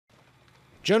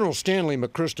General Stanley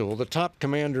McChrystal, the top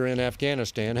commander in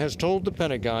Afghanistan, has told the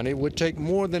Pentagon it would take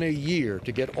more than a year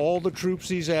to get all the troops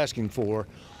he's asking for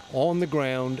on the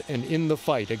ground and in the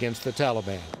fight against the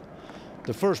Taliban.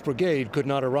 The 1st Brigade could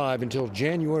not arrive until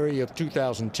January of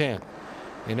 2010.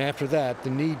 And after that, the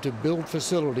need to build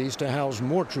facilities to house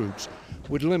more troops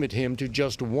would limit him to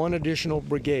just one additional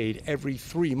brigade every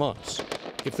 3 months.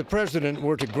 If the president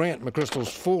were to grant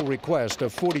McChrystal's full request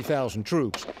of 40,000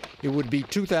 troops, it would be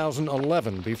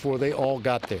 2011 before they all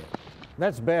got there.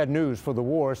 That's bad news for the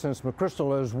war, since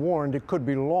McChrystal has warned it could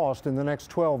be lost in the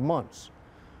next 12 months.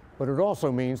 But it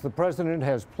also means the president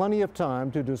has plenty of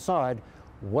time to decide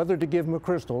whether to give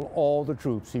McChrystal all the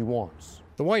troops he wants.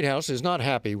 The White House is not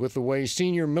happy with the way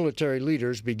senior military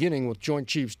leaders, beginning with Joint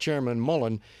Chiefs Chairman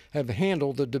Mullen, have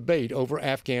handled the debate over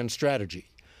Afghan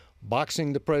strategy,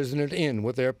 boxing the president in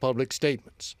with their public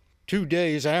statements. 2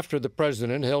 days after the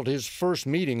president held his first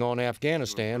meeting on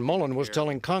Afghanistan, Mullen was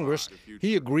telling Congress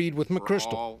he agreed with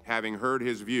McChrystal. Having heard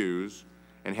his views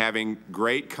and having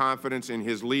great confidence in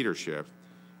his leadership,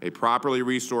 a properly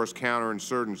resourced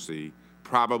counterinsurgency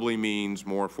probably means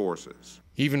more forces.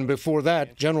 Even before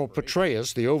that, General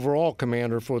Petraeus, the overall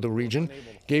commander for the region,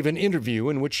 gave an interview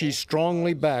in which he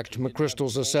strongly backed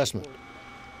McChrystal's assessment.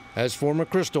 As for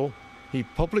McChrystal, he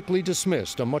publicly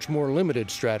dismissed a much more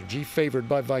limited strategy favored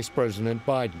by Vice President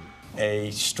Biden.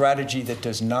 A strategy that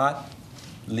does not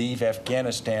leave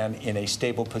Afghanistan in a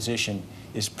stable position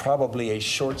is probably a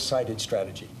short-sighted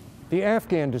strategy. The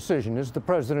Afghan decision is the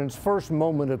president's first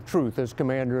moment of truth as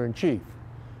commander-in-chief.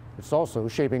 It's also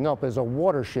shaping up as a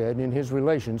watershed in his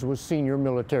relations with senior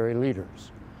military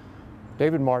leaders.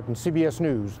 David Martin, CBS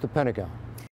News, The Pentagon.